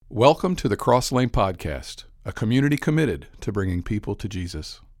Welcome to the Cross Lane Podcast, a community committed to bringing people to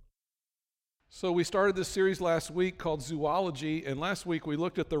Jesus. So we started this series last week called Zoology, and last week we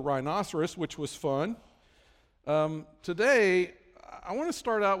looked at the rhinoceros, which was fun. Today, I want to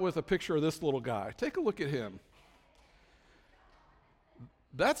start out with a picture of this little guy. Take a look at him.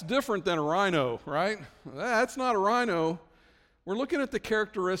 That's different than a rhino, right? That's not a rhino. We're looking at the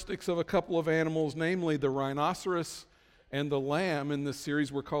characteristics of a couple of animals, namely the rhinoceros and the lamb in this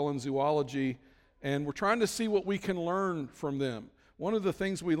series we're calling Zoology, and we're trying to see what we can learn from them. One of the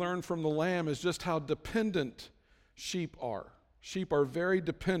things we learn from the lamb is just how dependent sheep are. Sheep are very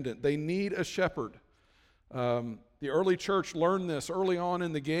dependent. They need a shepherd. The early church learned this early on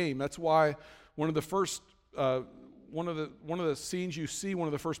in the game. That's why one of the scenes you see, one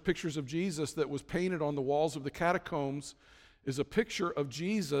of the first pictures of Jesus that was painted on the walls of the catacombs is a picture of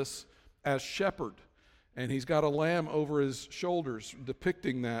Jesus as shepherd. And he's got a lamb over his shoulders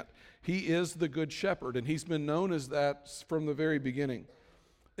depicting that. He is the good shepherd, and he's been known as that from the very beginning.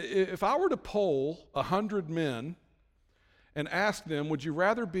 If I were to poll 100 men and ask them, would you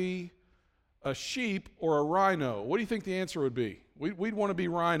rather be a sheep or a rhino? What do you think the answer would be? We'd want to be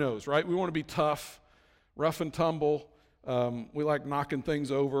rhinos, right? We want to be tough, rough and tumble. We like knocking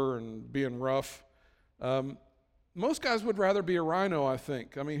things over and being rough. Most guys would rather be a rhino, I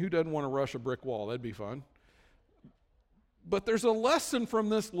think. I mean, who doesn't want to rush a brick wall? That'd be fun. But there's a lesson from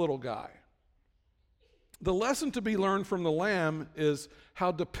this little guy. The lesson to be learned from the lamb is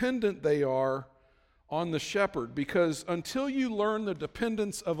how dependent they are on the shepherd, because until you learn the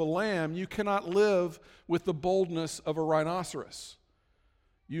dependence of a lamb, you cannot live with the boldness of a rhinoceros.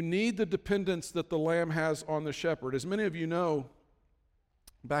 You need the dependence that the lamb has on the shepherd. As many of you know,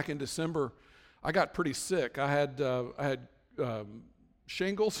 back in December, I got pretty sick. I had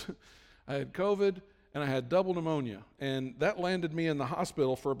shingles, I had COVID, and I had double pneumonia. And that landed me in the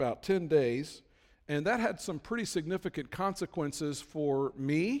hospital for about 10 days. And that had some pretty significant consequences for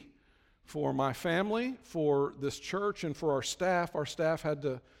me, for my family, for this church, and for our staff. Our staff had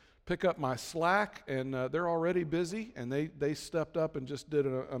to pick up my slack, and they're already busy, and they stepped up and just did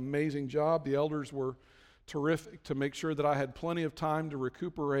an amazing job. The elders were terrific to make sure that I had plenty of time to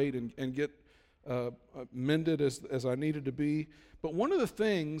recuperate and get mended as I needed to be. But one of the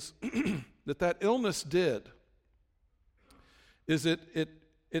things that illness did is it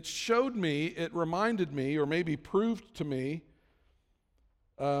showed me, it reminded me, or maybe proved to me,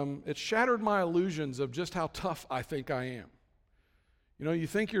 it shattered my illusions of just how tough I think I am. You know, you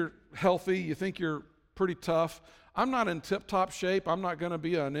think you're healthy, you think you're pretty tough. I'm not in tip-top shape. I'm not going to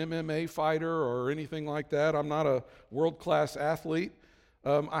be an MMA fighter or anything like that. I'm not a world-class athlete.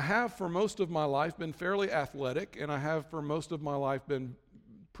 I have for most of my life been fairly athletic, and I have for most of my life been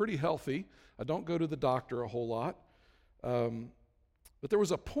pretty healthy. I don't go to the doctor a whole lot. But there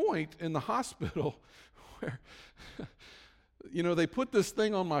was a point in the hospital where, you know, they put this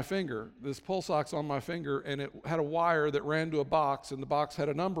thing on my finger, this pulse ox on my finger, and it had a wire that ran to a box, and the box had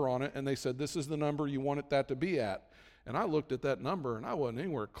a number on it, and they said, this is the number you want that to be at. And I looked at that number, and I wasn't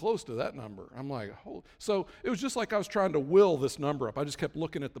anywhere close to that number. I'm like, so it was just like I was trying to will this number up. I just kept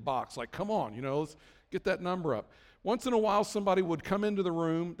looking at the box, like, come on, you know, let's get that number up. Once in a while, somebody would come into the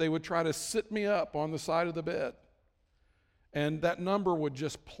room. They would try to sit me up on the side of the bed, and that number would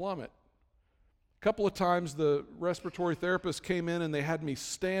just plummet. A couple of times, the respiratory therapist came in, and they had me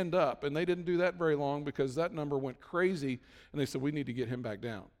stand up, and they didn't do that very long because that number went crazy, and they said, we need to get him back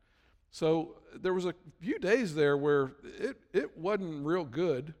down. So there was a few days there where it wasn't real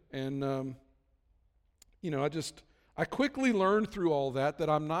good, and you know, I quickly learned through all that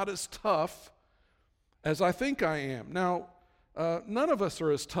I'm not as tough as I think I am. Now, none of us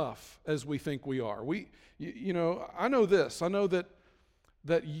are as tough as we think we are. You know, I know this. I know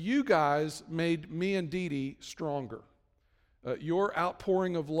that you guys made me and Dee Dee stronger. Your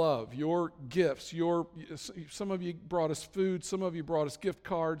outpouring of love, your gifts, some of you brought us food, some of you brought us gift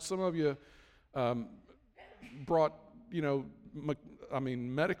cards, some of you brought, you know,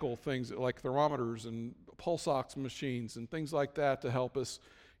 medical things like thermometers and pulse ox machines and things like that to help us.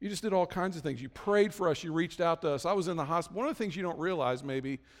 You just did all kinds of things. You prayed for us. You reached out to us. I was in the hospital. One of the things you don't realize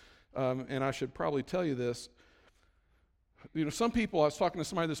maybe, and I should probably tell you this, you know, some people, I was talking to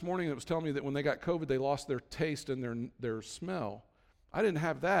somebody this morning that was telling me that when they got COVID, they lost their taste and their smell. I didn't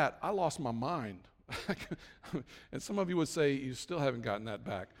have that. I lost my mind. And some of you would say, you still haven't gotten that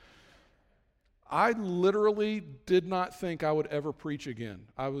back. I literally did not think I would ever preach again.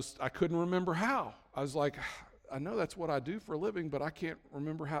 I couldn't remember how. I was like, I know that's what I do for a living, but I can't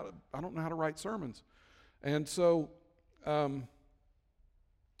remember I don't know how to write sermons. And so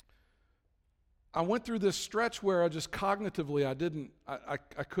I went through this stretch where I just cognitively,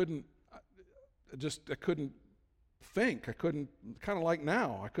 I couldn't think. I couldn't, kind of like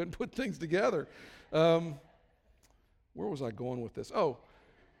now, I couldn't put things together. Where was I going with this? Oh,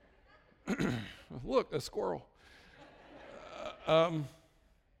 look, a squirrel.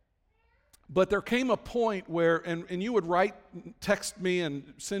 But there came a point where, and you would text me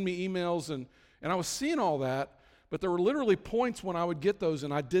and send me emails, and I was seeing all that, but there were literally points when I would get those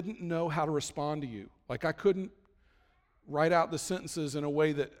and I didn't know how to respond to you. Like I couldn't write out the sentences in a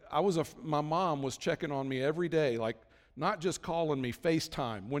way that my mom was checking on me every day, like not just calling me,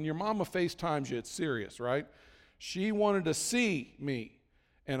 FaceTime. When your mama FaceTimes you, it's serious, right? She wanted to see me.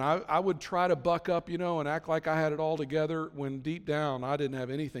 And I would try to buck up, and act like I had it all together when deep down I didn't have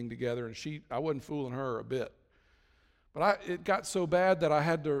anything together, and I wasn't fooling her a bit. But it got so bad that I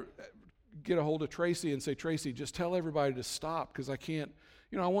had to get a hold of Tracy and say, Tracy, just tell everybody to stop, because I can't,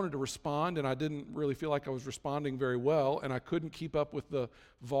 I wanted to respond, and I didn't really feel like I was responding very well, and I couldn't keep up with the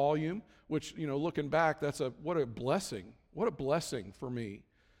volume, which, looking back, what a blessing for me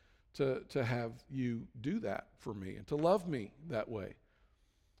to have you do that for me and to love me that way.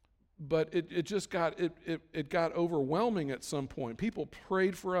 But it just got overwhelming at some point. People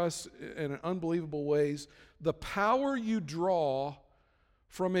prayed for us in unbelievable ways. The power you draw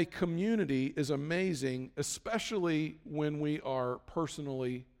from a community is amazing, especially when we are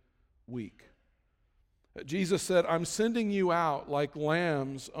personally weak. Jesus said, I'm sending you out like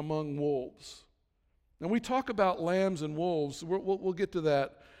lambs among wolves. And we talk about lambs and wolves. We'll get to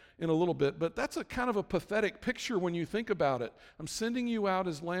that in a little bit, but that's a kind of a pathetic picture when you think about it. I'm sending you out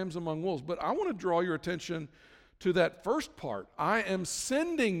as lambs among wolves, but I want to draw your attention to that first part. I am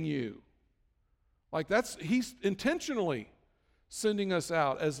sending you. Like he's intentionally sending us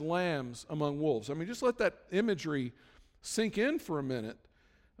out as lambs among wolves. I mean, just let that imagery sink in for a minute.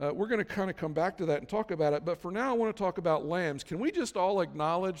 We're going to kind of come back to that and talk about it, but for now I want to talk about lambs. Can we just all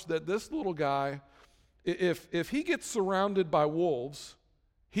acknowledge that this little guy, if he gets surrounded by wolves,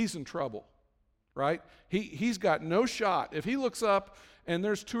 he's in trouble, right? He's got no shot. If he looks up and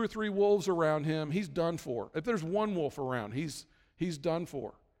there's 2 or 3 wolves around him, he's done for. If there's one wolf around, he's done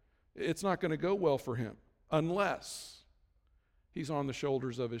for. It's not going to go well for him unless he's on the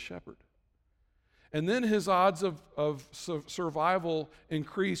shoulders of his shepherd. And then his odds of survival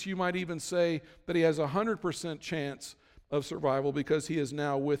increase. You might even say that he has a 100% chance of survival because he is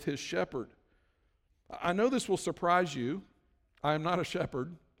now with his shepherd. I know this will surprise you. I am not a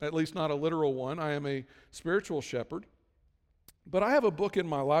shepherd, at least not a literal one. I am a spiritual shepherd. But I have a book in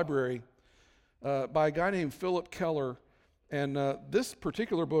my library by a guy named Philip Keller, and this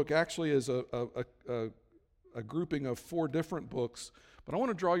particular book actually is a grouping of 4 different books. But I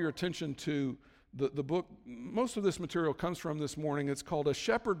want to draw your attention to the book most of this material comes from this morning. It's called A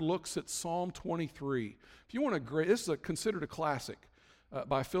Shepherd Looks at Psalm 23. If you want this is considered a classic.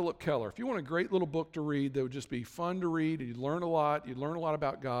 By Philip Keller. If you want a great little book to read that would just be fun to read, you'd learn a lot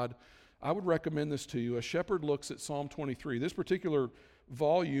about God, I would recommend this to you. A Shepherd Looks at Psalm 23. This particular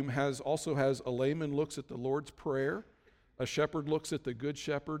volume also has a layman looks at the Lord's Prayer, a shepherd looks at the Good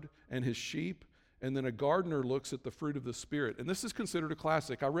Shepherd and his sheep, and then a gardener looks at the fruit of the Spirit. And this is considered a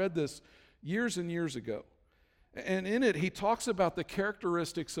classic. I read this years and years ago. And in it, he talks about the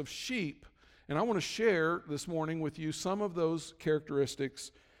characteristics of sheep. And I want to share this morning with you some of those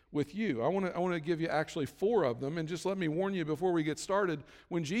characteristics with you. I want to give you actually 4 of them. And just let me warn you before we get started,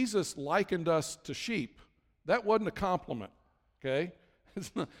 when Jesus likened us to sheep, that wasn't a compliment, okay?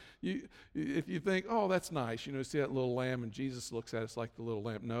 It's not, if you think, oh, that's nice, see that little lamb and Jesus looks at us like the little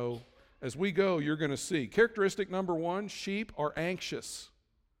lamb. No. As we go, you're going to see. Characteristic number 1, sheep are anxious.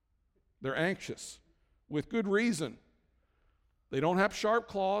 They're anxious with good reason. They don't have sharp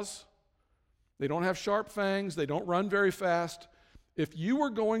claws. They don't have sharp fangs. They don't run very fast. If you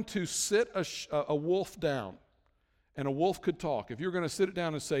were going to sit a wolf down, and a wolf could talk, if you're going to sit it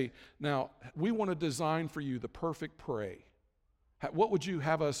down and say, now, we want to design for you the perfect prey, what would you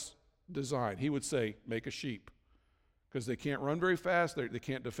have us design? He would say, make a sheep, because they can't run very fast. They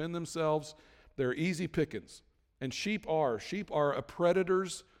can't defend themselves. They're easy pickings. And sheep are a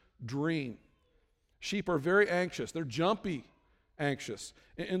predator's dream. Sheep are very anxious. They're jumpy. Anxious.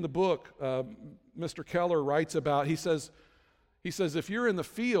 In the book, Mr. Keller writes about, he says, if you're in the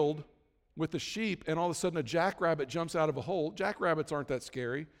field with the sheep and all of a sudden a jackrabbit jumps out of a hole, jackrabbits aren't that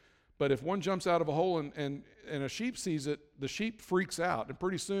scary, but if one jumps out of a hole and a sheep sees it, the sheep freaks out, and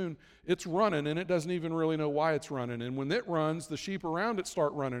pretty soon it's running and it doesn't even really know why it's running. And when it runs, the sheep around it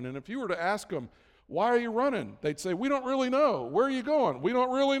start running. And if you were to ask them, why are you running? They'd say, we don't really know. Where are you going? We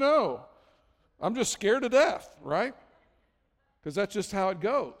don't really know. I'm just scared to death, right? Because that's just how it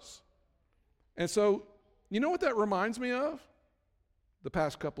goes. And so, you know what that reminds me of? The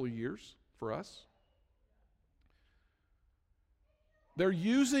past couple of years for us. They're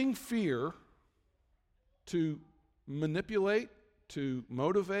using fear to manipulate, to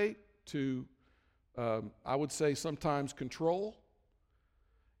motivate, to, I would say, sometimes control.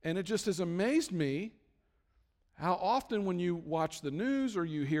 And it just has amazed me how often when you watch the news or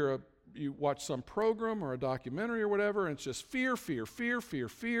you watch some program or a documentary or whatever, and it's just fear, fear, fear, fear,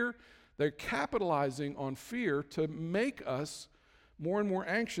 fear. They're capitalizing on fear to make us more and more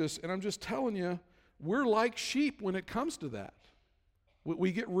anxious. And I'm just telling you, we're like sheep when it comes to that.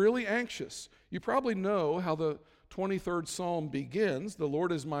 We get really anxious. You probably know how the 23rd Psalm begins. The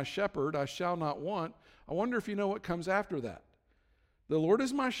Lord is my shepherd, I shall not want. I wonder if you know what comes after that. The Lord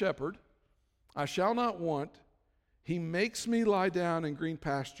is my shepherd, I shall not want. He makes me lie down in green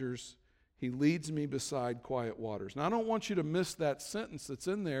pastures. He leads me beside quiet waters. Now, I don't want you to miss that sentence that's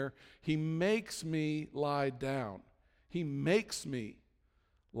in there. He makes me lie down. He makes me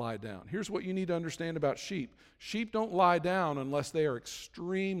lie down. Here's what you need to understand about sheep. Sheep don't lie down unless they are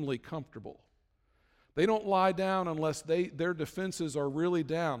extremely comfortable. They don't lie down unless their defenses are really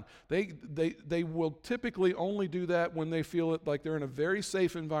down. They will typically only do that when they feel it like they're in a very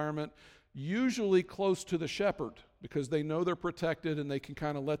safe environment, usually close to the shepherd, because they know they're protected and they can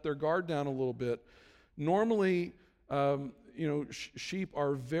kind of let their guard down a little bit. Normally, sheep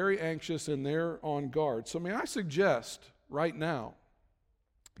are very anxious and they're on guard. So may I suggest right now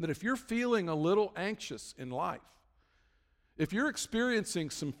that if you're feeling a little anxious in life, if you're experiencing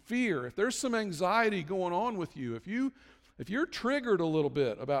some fear, if there's some anxiety going on with you, if you're triggered a little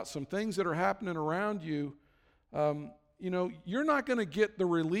bit about some things that are happening around you, you're not going to get the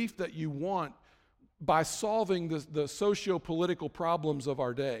relief that you want by solving the socio-political problems of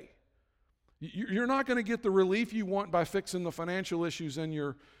our day. You're not going to get the relief you want by fixing the financial issues in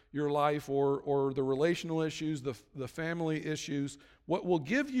your life or the relational issues, the family issues. What will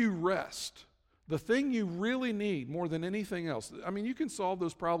give you rest, the thing you really need more than anything else. I mean, you can solve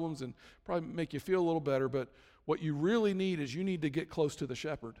those problems and probably make you feel a little better, but what you really need is you need to get close to the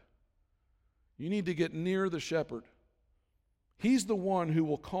shepherd. You need to get near the shepherd. He's the one who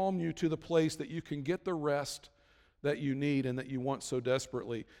will calm you to the place that you can get the rest that you need and that you want so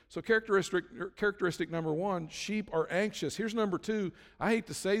desperately. So characteristic number one, sheep are anxious. Here's number two. I hate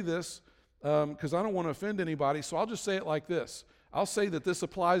to say this because I don't want to offend anybody, so I'll just say it like this. I'll say that this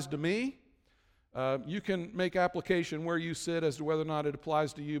applies to me. You can make application where you sit as to whether or not it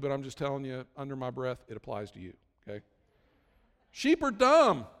applies to you, but I'm just telling you under my breath, it applies to you, okay? Sheep are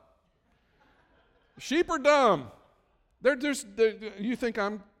dumb. Sheep are dumb. You think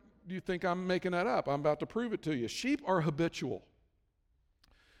I'm making that up? I'm about to prove it to you. Sheep are habitual.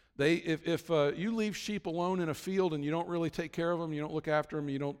 If you leave sheep alone in a field and you don't really take care of them, you don't look after them,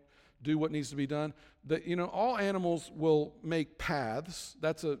 you don't do what needs to be done. All animals will make paths.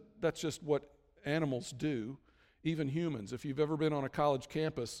 That's just what animals do. Even humans. If you've ever been on a college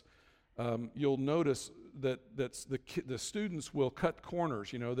campus, you'll notice that the students will cut corners.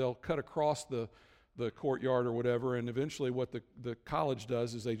 They'll cut across the courtyard or whatever, and eventually what the college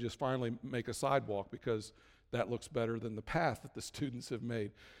does is they just finally make a sidewalk because that looks better than the path that the students have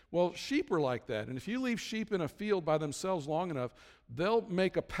made. Well, sheep are like that, and if you leave sheep in a field by themselves long enough, they'll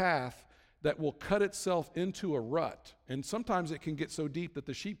make a path that will cut itself into a rut, and sometimes it can get so deep that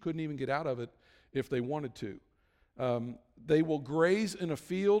the sheep couldn't even get out of it if they wanted to. They will graze in a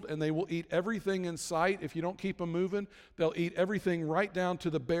field, and they will eat everything in sight. If you don't keep them moving, they'll eat everything right down to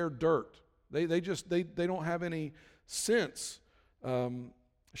the bare dirt. They don't have any sense.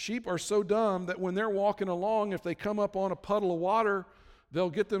 Sheep are so dumb that when they're walking along, if they come up on a puddle of water, they'll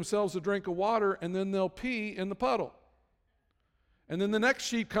get themselves a drink of water and then they'll pee in the puddle. And then the next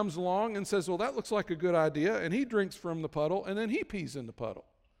sheep comes along and says, well, that looks like a good idea, and he drinks from the puddle and then he pees in the puddle.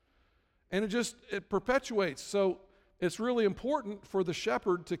 And it perpetuates. So it's really important for the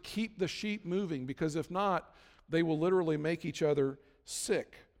shepherd to keep the sheep moving, because if not, they will literally make each other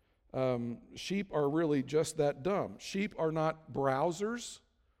sick. Sheep are really just that dumb. Sheep are not browsers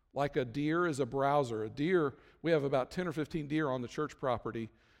like a deer is a browser. A deer, we have about 10 or 15 deer on the church property,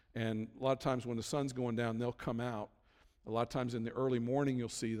 and a lot of times when the sun's going down, they'll come out. A lot of times in the early morning you'll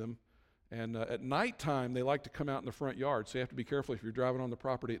see them, and at nighttime they like to come out in the front yard, so you have to be careful. If you're driving on the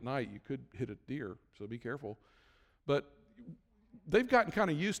property at night, you could hit a deer, so be careful. But they've gotten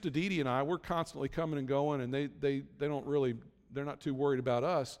kind of used to Dee Dee and I. We're constantly coming and going, and they don't really, they're not too worried about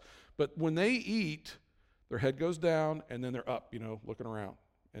us. But when they eat, their head goes down, and then they're up, looking around.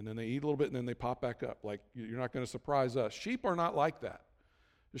 And then they eat a little bit, and then they pop back up. Like, you're not going to surprise us. Sheep are not like that.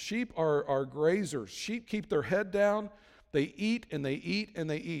 The sheep are grazers. Sheep keep their head down. They eat and they eat and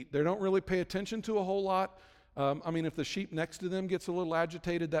they eat. They don't really pay attention to a whole lot. If the sheep next to them gets a little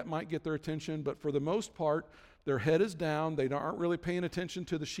agitated, that might get their attention. But for the most part, their head is down. They aren't really paying attention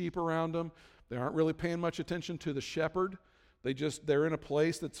to the sheep around them. They aren't really paying much attention to the shepherd. They're in a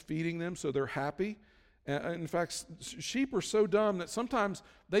place that's feeding them, so they're happy. In fact, sheep are so dumb that sometimes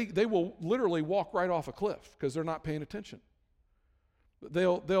they will literally walk right off a cliff because they're not paying attention.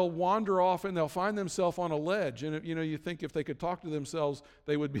 They'll wander off and they'll find themselves on a ledge. And you think if they could talk to themselves,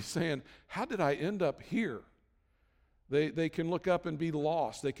 they would be saying, "How did I end up here?" They can look up and be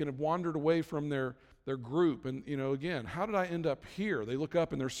lost. They can have wandered away from their group. And, again, how did I end up here? They look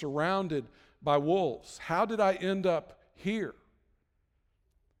up and they're surrounded by wolves. How did I end up here?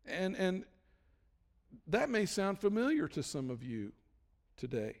 And that may sound familiar to some of you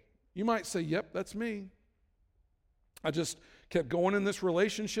today. You might say, "Yep, that's me. I just kept going in this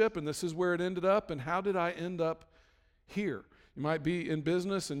relationship and this is where it ended up, and how did I end up here?" You might be in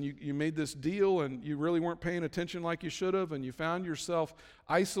business and you made this deal and you really weren't paying attention like you should have, and you found yourself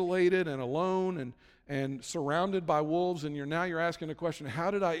isolated and alone and surrounded by wolves, and you're asking the question,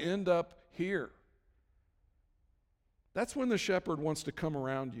 "How did I end up here?" That's when the shepherd wants to come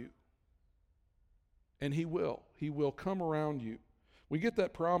around you. And he will. He will come around you. We get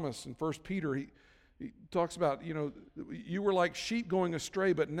that promise in 1 Peter. He talks about, you were like sheep going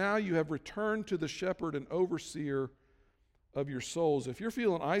astray, but now you have returned to the shepherd and overseer of your souls. If you're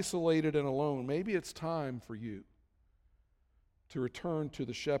feeling isolated and alone, maybe it's time for you to return to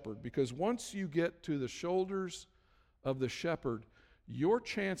the shepherd, because once you get to the shoulders of the shepherd, your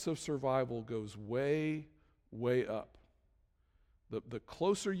chance of survival goes way, way up. The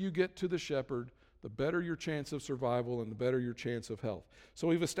closer you get to the shepherd, the better your chance of survival and the better your chance of health. So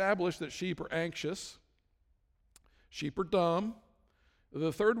we've established that sheep are anxious. Sheep are dumb.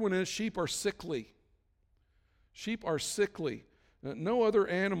 The third one is sheep are sickly. Sheep are sickly. No other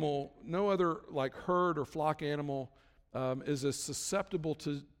animal, no other like herd or flock animal is as susceptible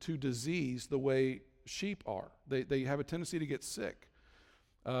to disease the way sheep are. They have a tendency to get sick.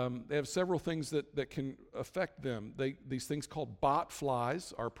 They have several things that can affect them. These things called bot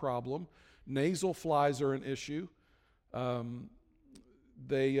flies are a problem. Nasal flies are an issue. What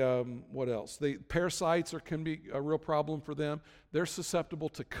else? Parasites can be a real problem for them. They're susceptible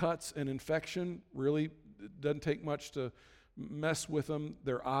to cuts and infection. Really, it doesn't take much to mess with them.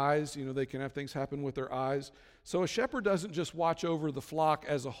 Their eyes, they can have things happen with their eyes. So a shepherd doesn't just watch over the flock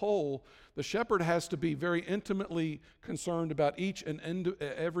as a whole. The shepherd has to be very intimately concerned about each and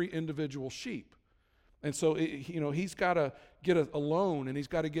every individual sheep. And so, he's got to get alone, and he's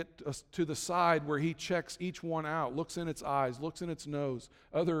got to get to the side where he checks each one out, looks in its eyes, looks in its nose,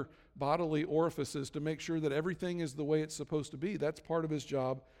 other bodily orifices to make sure that everything is the way it's supposed to be. That's part of his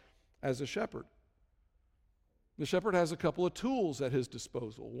job as a shepherd. The shepherd has a couple of tools at his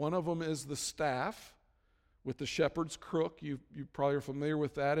disposal. One of them is the staff with the shepherd's crook. You probably are familiar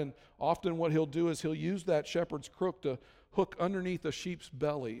with that. And often what he'll do is he'll use that shepherd's crook to hook underneath a sheep's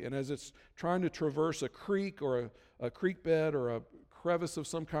belly. And as it's trying to traverse a creek or a creek bed or a crevice of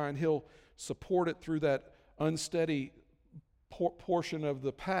some kind, he'll support it through that unsteady portion of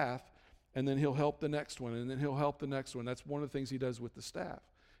the path, and then he'll help the next one, and then he'll help the next one. That's one of the things he does with the staff.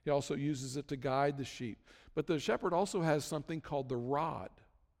 He also uses it to guide the sheep. But the shepherd also has something called the rod.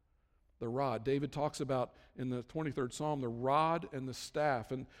 The rod. David talks about in the 23rd Psalm the rod and the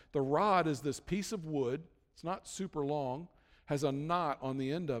staff. And the rod is this piece of wood. It's not super long, has a knot on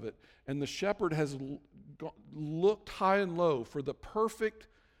the end of it. And the shepherd has looked high and low for the perfect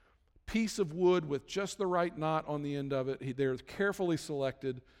piece of wood with just the right knot on the end of it. They're carefully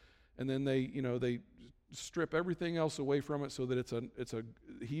selected, and then they strip everything else away from it so that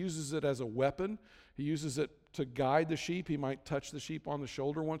he uses it as a weapon. He uses it to guide the sheep. He might touch the sheep on the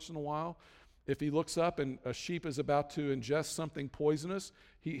shoulder once in a while. If he looks up and a sheep is about to ingest something poisonous,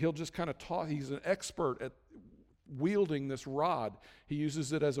 he'll just kind of toss. He's an expert at wielding this rod. He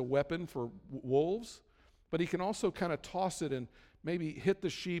uses it as a weapon for wolves, but he can also kind of toss it and maybe hit the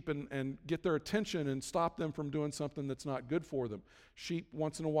sheep and get their attention and stop them from doing something that's not good for them. Sheep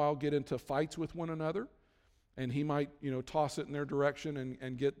once in a while get into fights with one another, and he might toss it in their direction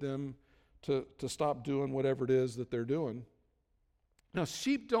and get them to stop doing whatever it is that they're doing. Now,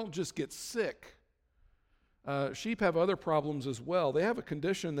 sheep don't just get sick. Sheep have other problems as well. They have a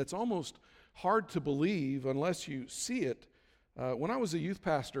condition that's almost hard to believe unless you see it. When I was a youth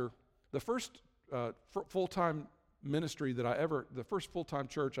pastor, the first full-time ministry the first full-time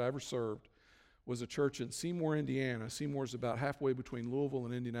church I ever served was a church in Seymour, Indiana. Seymour's about halfway between Louisville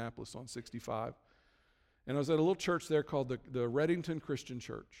and Indianapolis on 65. And I was at a little church there called the Reddington Christian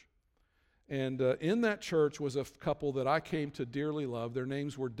Church. And in that church was a couple that I came to dearly love. Their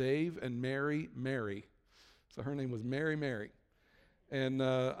names were Dave and Mary. So her name was Mary. And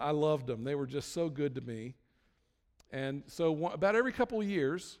I loved them. They were just so good to me. And so about every couple of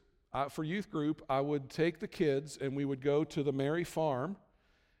years, for youth group, I would take the kids and we would go to the Mary farm.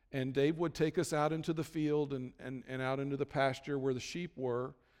 And Dave would take us out into the field and out into the pasture where the sheep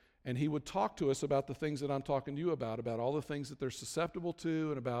were. And he would talk to us about the things that I'm talking to you about all the things that they're susceptible to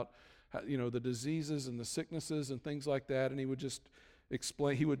and about the diseases and the sicknesses and things like that. And he would just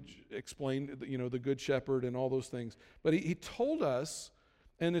explain, the Good Shepherd and all those things. But he told us,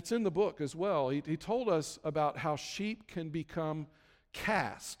 and it's in the book as well, he told us about how sheep can become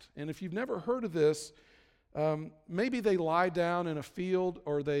cast. And if you've never heard of this, maybe they lie down in a field,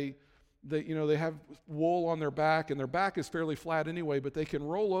 or they have wool on their back, and their back is fairly flat anyway, but they can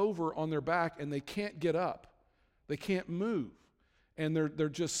roll over on their back and they can't get up. They can't move. And they're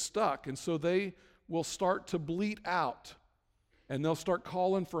just stuck. And so they will start to bleat out, and they'll start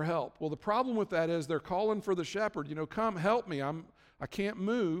calling for help. Well, the problem with that is they're calling for the shepherd. Come help me. I can't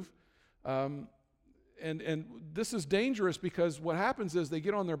move. And this is dangerous, because what happens is they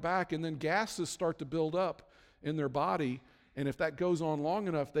get on their back and then gases start to build up in their body. And if that goes on long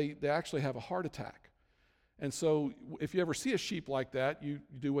enough, they actually have a heart attack. And so if you ever see a sheep like that, you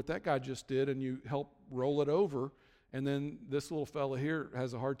do what that guy just did and you help roll it over. And then this little fella here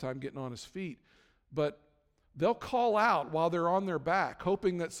has a hard time getting on his feet. But they'll call out while they're on their back,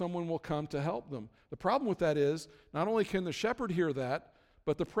 hoping that someone will come to help them. The problem with that is, not only can the shepherd hear that,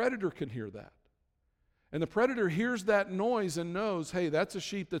 but the predator can hear that. And the predator hears that noise and knows, hey, that's a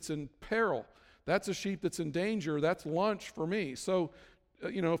sheep that's in peril. That's a sheep that's in danger. That's lunch for me. So,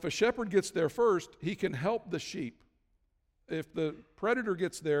 if a shepherd gets there first, he can help the sheep. If the predator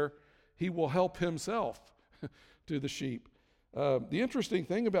gets there, he will help himself to the sheep. The interesting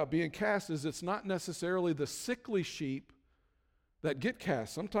thing about being cast is it's not necessarily the sickly sheep that get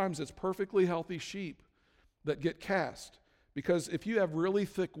cast. Sometimes it's perfectly healthy sheep that get cast. Because if you have really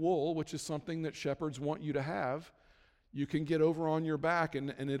thick wool, which is something that shepherds want you to have, you can get over on your back and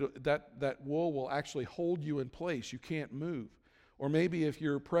that wool will actually hold you in place. You can't move. Or maybe if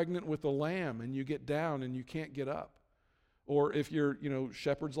you're pregnant with a lamb and you get down and you can't get up. Or if you're,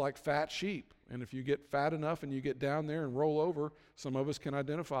 shepherds like fat sheep. And if you get fat enough and you get down there and roll over, some of us can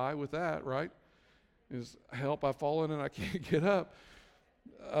identify with that, right? Is help, I've fallen and I can't get up.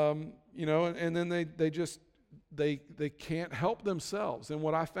 And then they can't help themselves. And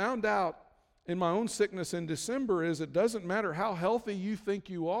what I found out in my own sickness in December is it doesn't matter how healthy you think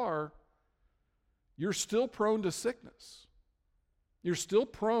you are, you're still prone to sickness. You're still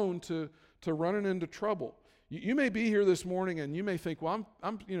prone to running into trouble. You may be here this morning and you may think, well,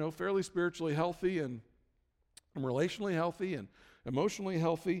 I'm fairly spiritually healthy and I'm relationally healthy and emotionally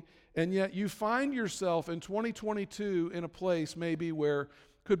healthy, and yet you find yourself in 2022 in a place maybe where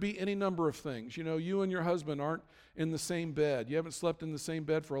could be any number of things. You and your husband aren't in the same bed. You haven't slept in the same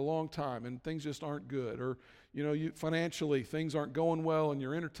bed for a long time and things just aren't good. Or, you financially, things aren't going well and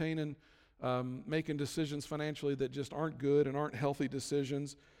you're entertaining, making decisions financially that just aren't good and aren't healthy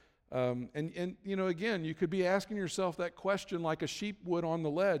decisions. Again, you could be asking yourself that question like a sheep would on the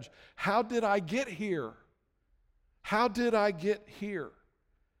ledge. How did I get here? How did I get here?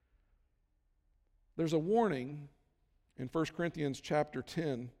 There's a warning in 1 Corinthians chapter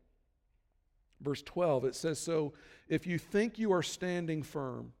 10, verse 12. It says, so if you think you are standing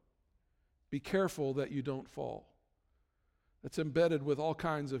firm, be careful that you don't fall. That's embedded with all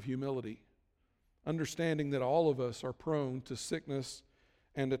kinds of humility, understanding that all of us are prone to sickness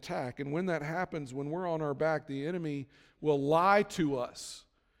and attack. And when that happens, when we're on our back, the enemy will lie to us.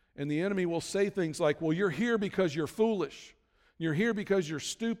 And the enemy will say things like, well, you're here because you're foolish. You're here because you're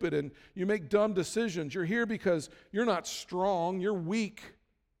stupid and you make dumb decisions. You're here because you're not strong, you're weak.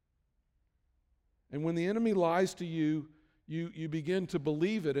 And when the enemy lies to you, you begin to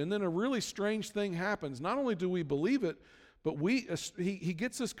believe it. And then a really strange thing happens. Not only do we believe it, but he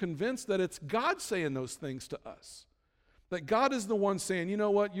gets us convinced that it's God saying those things to us. That God is the one saying, you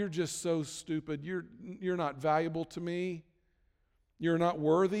know what, you're just so stupid. You're not valuable to me. You're not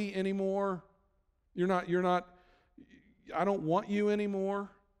worthy anymore. I don't want you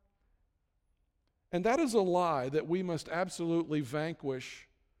anymore. And that is a lie that we must absolutely vanquish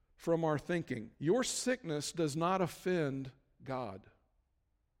from our thinking. Your sickness does not offend God.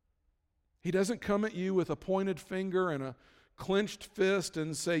 He doesn't come at you with a pointed finger and a clenched fist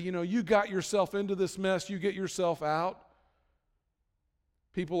and say, you got yourself into this mess, you get yourself out.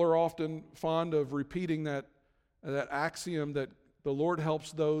 People are often fond of repeating that axiom that the Lord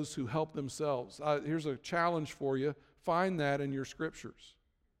helps those who help themselves. Here's a challenge for you. Find that in your scriptures.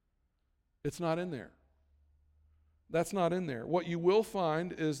 It's not in there. That's not in there. What you will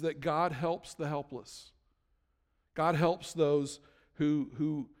find is that God helps the helpless. God helps those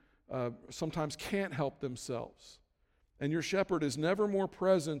who sometimes can't help themselves. And your shepherd is never more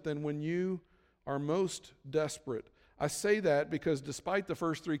present than when you are most desperate. I say that because despite the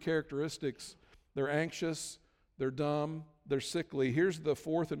first three characteristics, they're anxious, they're dumb, they're sickly. Here's the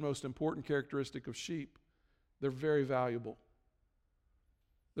fourth and most important characteristic of sheep. They're very valuable.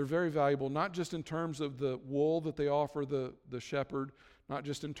 They're very valuable, not just in terms of the wool that they offer the shepherd, not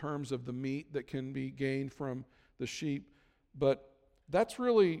just in terms of the meat that can be gained from the sheep, but that's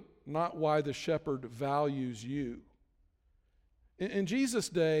really not why the shepherd values you. In Jesus'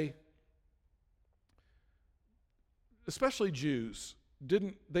 day, especially Jews,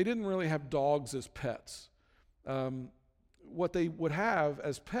 they didn't really have dogs as pets. What they would have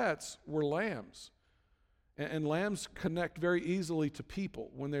as pets were lambs. And lambs connect very easily to people.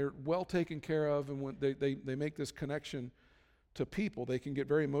 When they're well taken care of and when they make this connection to people, they can get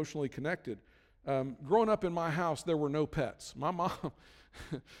very emotionally connected. Growing up in my house, there were no pets. My mom,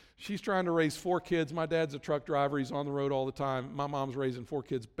 she's trying to raise 4 kids. My dad's a truck driver. He's on the road all the time. My mom's raising 4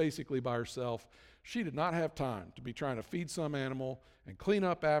 kids basically by herself. She did not have time to be trying to feed some animal and clean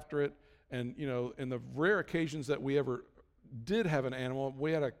up after it. And, in the rare occasions that we ever did have an animal,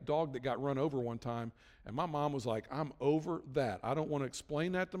 we had a dog that got run over one time, and my mom was like, I'm over that. I don't want to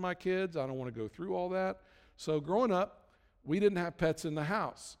explain that to my kids. I don't want to go through all that. So growing up, we didn't have pets in the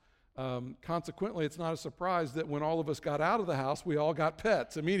house. Consequently, it's not a surprise that when all of us got out of the house, we all got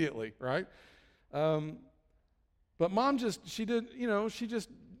pets immediately, right? But mom she just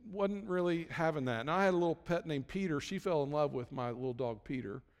wasn't really having that. And I had a little pet named Peter. She fell in love with my little dog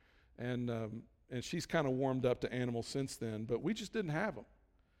Peter, and she's kind of warmed up to animals since then, but we just didn't have them.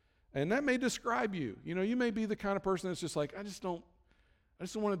 And that may describe you. You may be the kind of person that's just like, I just don't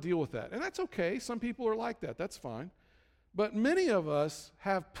want to deal with that. And that's okay. Some people are like that. That's fine. But many of us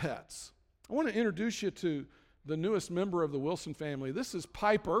have pets. I want to introduce you to the newest member of the Wilson family. This is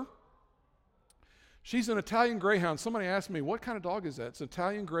Piper. She's an Italian Greyhound. Somebody asked me, what kind of dog is that? It's an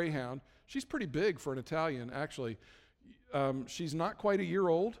Italian Greyhound. She's pretty big for an Italian, actually. She's not quite a year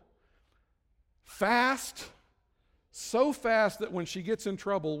old. Fast. So fast that when she gets in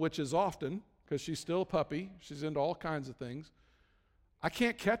trouble, which is often, because she's still a puppy, she's into all kinds of things, I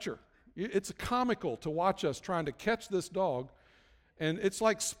can't catch her. It's comical to watch us trying to catch this dog, and it's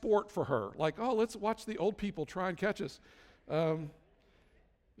like sport for her. Like, oh, let's watch the old people try and catch us.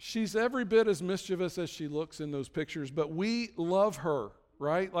 She's every bit as mischievous as she looks in those pictures, but we love her,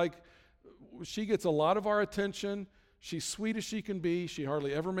 right? Like, she gets a lot of our attention. She's sweet as she can be. She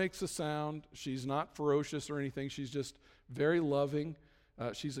hardly ever makes a sound. She's not ferocious or anything. She's just very loving.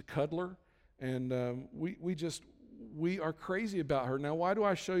 She's a cuddler, and we are crazy about her. Now, why do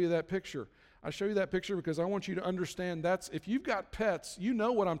I show you that picture? I show you that picture because I want you to understand if you've got pets, you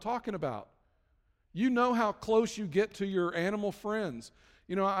know what I'm talking about. You know how close you get to your animal friends.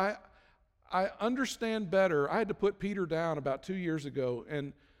 I understand better. I had to put Peter down about 2 years ago,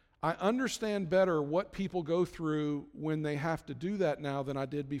 and I understand better what people go through when they have to do that now than I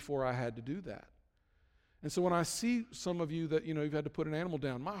did before I had to do that. And so when I see some of you that, you've had to put an animal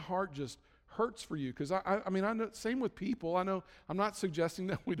down, my heart just hurts for you, because I know, same with people. I know I'm not suggesting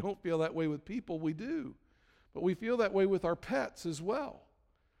that we don't feel that way with people. We do. But we feel that way with our pets as well.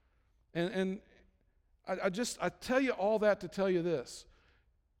 And I tell you all that to tell you this.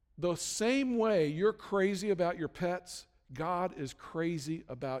 The same way you're crazy about your pets, God is crazy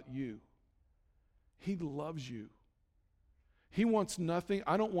about you. He loves you. He wants nothing.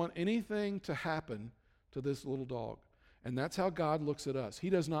 I don't want anything to happen to this little dog. And that's how God looks at us. He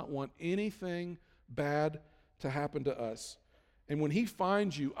does not want anything bad to happen to us. And when he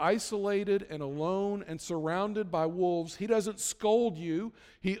finds you isolated and alone and surrounded by wolves, he doesn't scold you.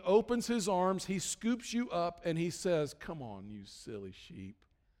 He opens his arms, he scoops you up, and he says, come on, you silly sheep.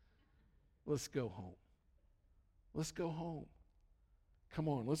 Let's go home. Let's go home. Come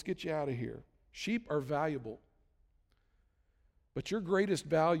on, let's get you out of here. Sheep are valuable. But your greatest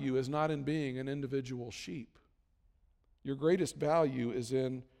value is not in being an individual sheep. Your greatest value is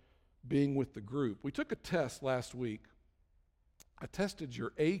in being with the group. We took a test last week. I tested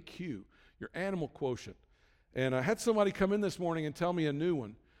your AQ, your animal quotient. And I had somebody come in this morning and tell me a new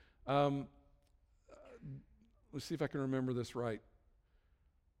one. Let's see if I can remember this right.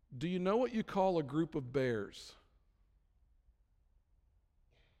 Do you know what you call a group of bears?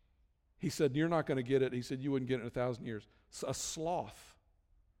 He said, you're not going to get it. He said, you wouldn't get it in 1,000 years. A sloth.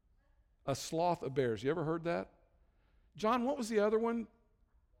 A sloth of bears. You ever heard that? John, what was the other one?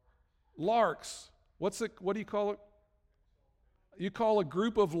 Larks. What do you call it? You call a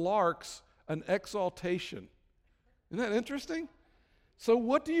group of larks an exaltation. Isn't that interesting? So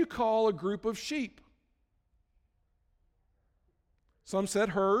what do you call a group of sheep? Some said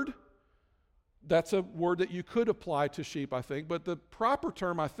herd. That's a word that you could apply to sheep, I think, but the proper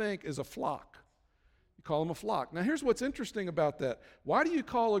term, I think, is a flock. You call them a flock. Now, here's what's interesting about that. Why do you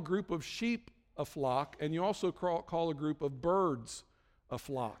call a group of sheep a flock, and you also call a group of birds a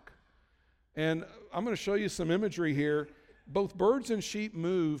flock? And I'm going to show you some imagery here. Both birds and sheep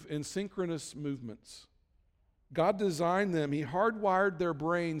move in synchronous movements. God designed them. He hardwired their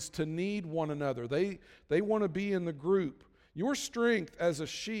brains to need one another. They want to be in the group. Your strength as a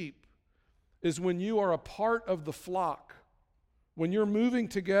sheep is when you are a part of the flock, when you're moving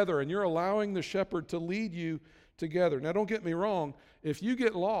together and you're allowing the shepherd to lead you together. Now, don't get me wrong. If you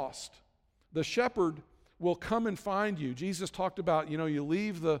get lost, the shepherd will come and find you. Jesus talked about, you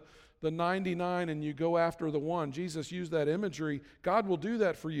leave the 99 and you go after the one. Jesus used that imagery. God will do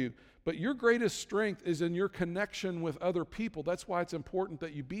that for you. But your greatest strength is in your connection with other people. That's why it's important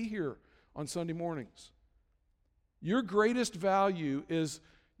that you be here on Sunday mornings. Your greatest value is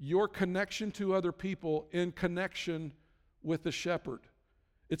your connection to other people in connection with the shepherd.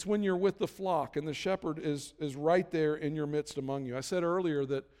 It's when you're with the flock and the shepherd is right there in your midst among you. I said earlier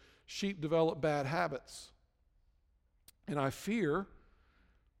that sheep develop bad habits. And I fear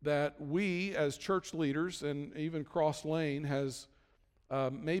that we as church leaders and even Cross Lane has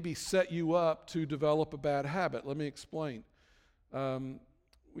maybe set you up to develop a bad habit. Let me explain.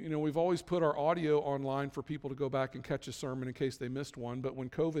 We've always put our audio online for people to go back and catch a sermon in case they missed one, but when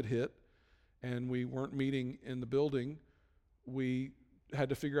COVID hit and we weren't meeting in the building, we had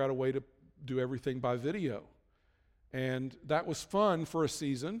to figure out a way to do everything by video. And that was fun for a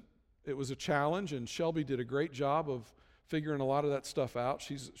season. It was a challenge, and Shelby did a great job of figuring a lot of that stuff out.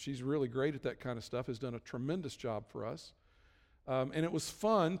 She's really great at that kind of stuff, has done a tremendous job for us. And it was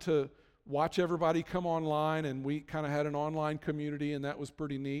fun to watch everybody come online, and we kind of had an online community, and that was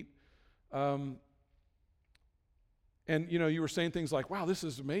pretty neat. And you were saying things like, wow, this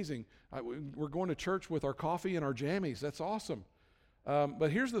is amazing. We're going to church with our coffee and our jammies. That's awesome.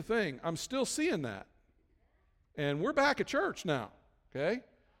 But here's the thing. I'm still seeing that. And we're back at church now, okay?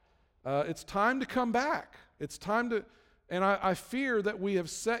 It's time to come back. It's time to, and I fear that we have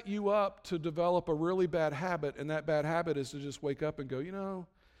set you up to develop a really bad habit, and that bad habit is to just wake up and go,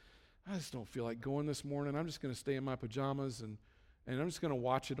 I just don't feel like going this morning. I'm just going to stay in my pajamas and I'm just going to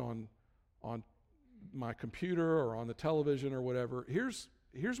watch it on my computer or on the television or whatever. Here's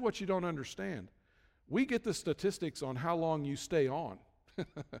what you don't understand. We get the statistics on how long you stay on.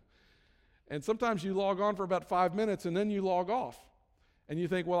 And sometimes you log on for about 5 minutes and then you log off. And you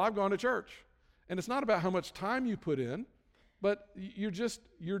think, well, I've gone to church. And it's not about how much time you put in, but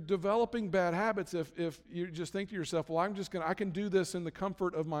you're developing bad habits if you just think to yourself, well, I can do this in the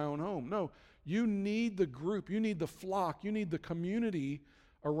comfort of my own home. No, you need the group, you need the flock, you need the community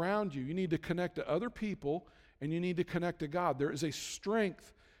around you. You need to connect to other people, and you need to connect to God. There is a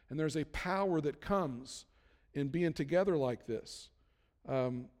strength and there's a power that comes in being together like this.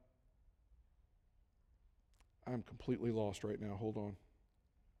 I'm completely lost right now. Hold on.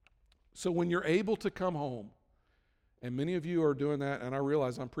 So when you're able to come home, and many of you are doing that, and I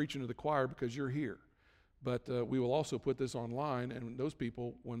realize I'm preaching to the choir because you're here. But we will also put this online, and those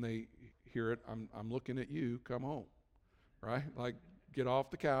people, when they hear it, I'm looking at you, come home, right? Like, get off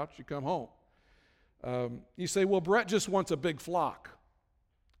the couch, you come home. You say, well, Brett just wants a big flock.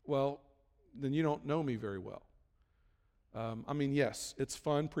 Well, then you don't know me very well. Yes, it's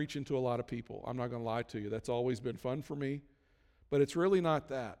fun preaching to a lot of people. I'm not going to lie to you. That's always been fun for me. But it's really not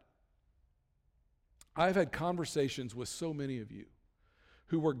that. I've had conversations with so many of you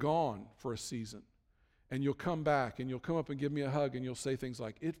who were gone for a season, and you'll come back and you'll come up and give me a hug and you'll say things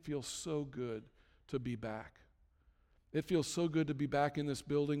like, it feels so good to be back. It feels so good to be back in this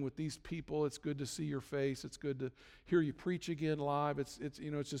building with these people. It's good to see your face. It's good to hear you preach again live. It's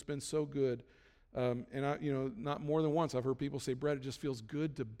just been so good. And I, not more than once I've heard people say, Brett, it just feels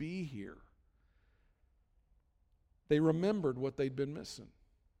good to be here. They remembered what they'd been missing.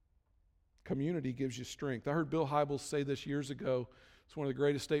 Community gives you strength. I heard Bill Hybels say this years ago. It's one of the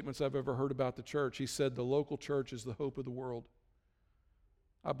greatest statements I've ever heard about the church. He said, the local church is the hope of the world.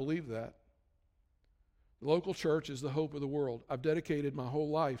 I believe that. The local church is the hope of the world. I've dedicated my whole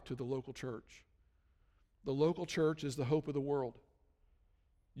life to the local church. The local church is the hope of the world.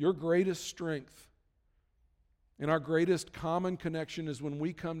 Your greatest strength and our greatest common connection is when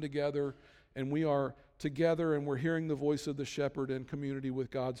we come together and we are together and we're hearing the voice of the shepherd in community with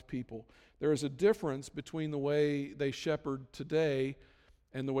God's people. There is a difference between the way they shepherd today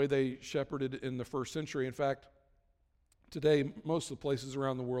and the way they shepherded in the first century. In fact, Today, most of the places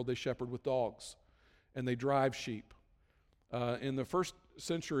around the world, they shepherd with dogs, and they drive sheep. In the first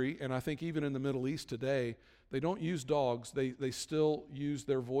century, and I think even in the Middle East today, they don't use dogs. They still use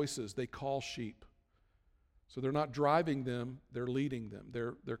their voices. They call sheep. So they're not driving them, they're leading them.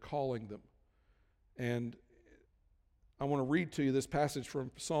 They're calling them. And I want to read to you this passage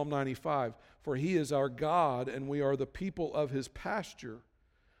from Psalm 95. For he is our God, and we are the people of his pasture,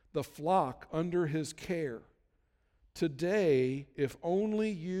 the flock under his care. Today, if only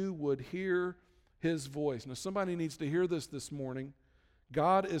you would hear his voice. Now, somebody needs to hear this morning.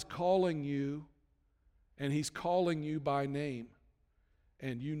 God is calling you, and he's calling you by name,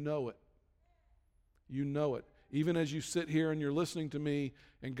 and you know it. You know it. Even as you sit here and you're listening to me,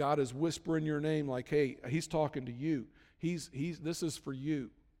 and God is whispering your name like, hey, he's talking to you. This is for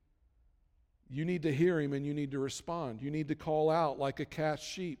you. You need to hear him, and you need to respond. You need to call out like a cast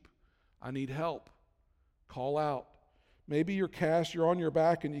sheep. I need help. Call out. Maybe you're cast, you're on your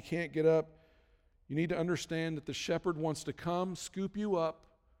back, and you can't get up. You need to understand that the shepherd wants to come, scoop you up,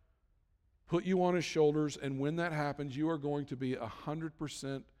 put you on his shoulders, and when that happens, you are going to be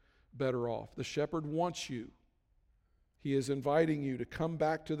 100% better off. The shepherd wants you. He is inviting you to come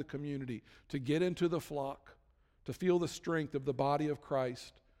back to the community, to get into the flock, to feel the strength of the body of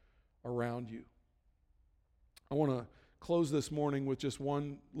Christ around you. I want to close this morning with just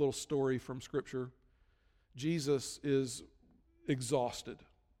one little story from Scripture. Jesus is exhausted.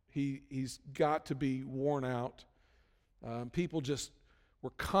 He's got to be worn out. People just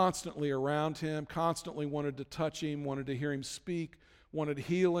were constantly around him, constantly wanted to touch him, wanted to hear him speak, wanted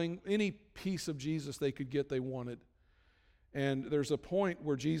healing. Any piece of Jesus they could get, they wanted. And there's a point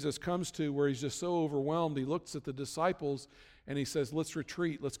where Jesus comes to where he's just so overwhelmed, he looks at the disciples and he says, let's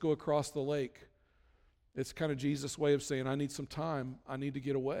retreat, let's go across the lake. It's kind of Jesus' way of saying, I need some time, I need to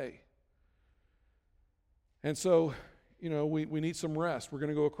get away. And so, we need some rest. We're going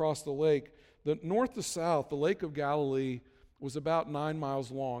to go across the lake. The north to south, the Lake of Galilee was about 9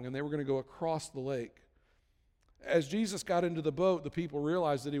 miles long, and they were going to go across the lake. As Jesus got into the boat, the people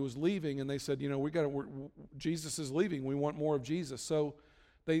realized that he was leaving, and they said, Jesus is leaving. We want more of Jesus. So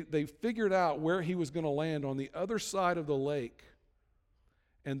they figured out where he was going to land on the other side of the lake,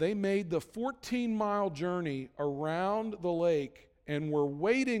 and they made the 14-mile journey around the lake and were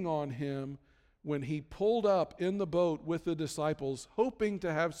waiting on him when he pulled up in the boat with the disciples, hoping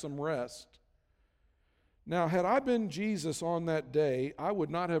to have some rest. Now, had I been Jesus on that day, I would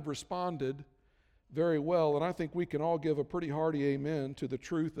not have responded very well, and I think we can all give a pretty hearty amen to the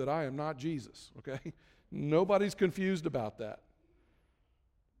truth that I am not Jesus, okay? Nobody's confused about that.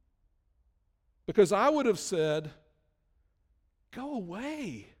 Because I would have said, go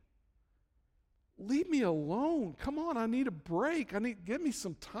away. Leave me alone. Come on, I need a break. Give me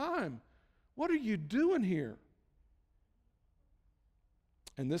some time. What are you doing here?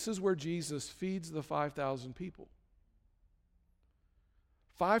 And this is where Jesus feeds the 5,000 people.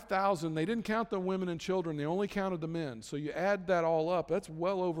 5,000, they didn't count the women and children, they only counted the men. So you add that all up, that's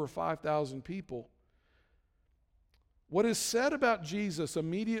well over 5,000 people. What is said about Jesus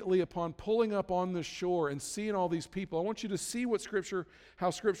immediately upon pulling up on the shore and seeing all these people, I want you to see how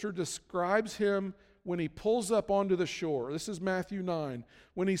Scripture describes him when he pulls up onto the shore. This is Matthew 9.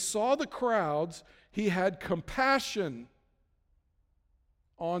 When he saw the crowds, he had compassion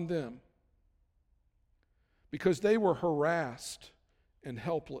on them because they were harassed and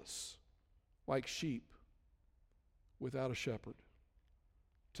helpless like sheep without a shepherd.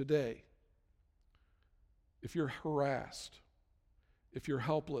 Today, if you're harassed, if you're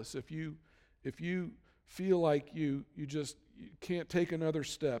helpless, if you feel like you can't take another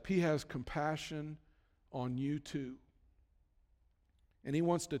step, he has compassion on you too. And he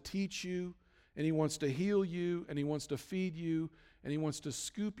wants to teach you, and he wants to heal you, and he wants to feed you, and he wants to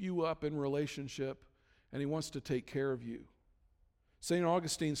scoop you up in relationship, and he wants to take care of you. St.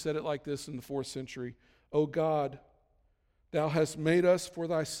 Augustine said it like this in the 4th century, O God, thou hast made us for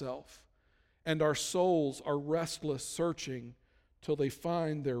thyself, and our souls are restless, searching till they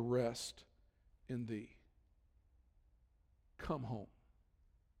find their rest in thee. Come home.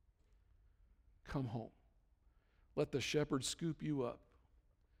 Come home. Let the shepherd scoop you up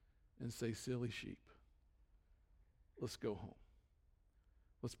and say, silly sheep, let's go home.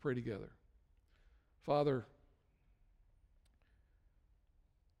 Let's pray together. Father,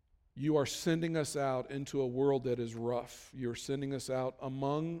 you are sending us out into a world that is rough. You're sending us out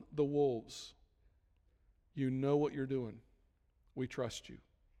among the wolves. You know what you're doing. We trust you.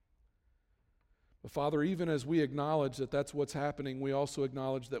 But Father, even as we acknowledge that that's what's happening, we also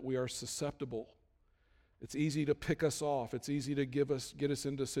acknowledge that we are susceptible. It's easy to pick us off. It's easy to get us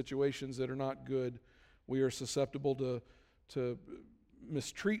into situations that are not good. We are susceptible to to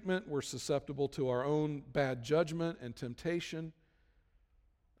mistreatment. We're susceptible to our own bad judgment and temptation.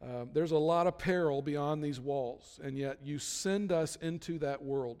 There's a lot of peril beyond these walls, and yet you send us into that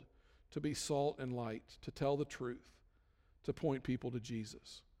world to be salt and light, to tell the truth, to point people to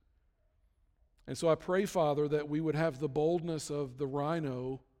Jesus. And so I pray, Father, that we would have the boldness of the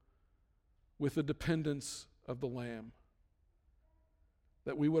rhino with the dependence of the lamb.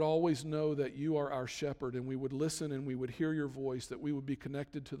 That we would always know that you are our shepherd, and we would listen and we would hear your voice, that we would be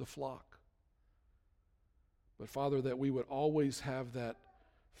connected to the flock. But Father, that we would always have that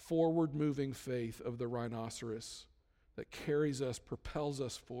forward-moving faith of the rhinoceros that carries us, propels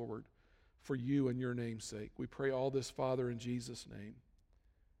us forward for you and your name's sake. We pray all this, Father, in Jesus' name.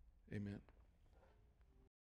 Amen.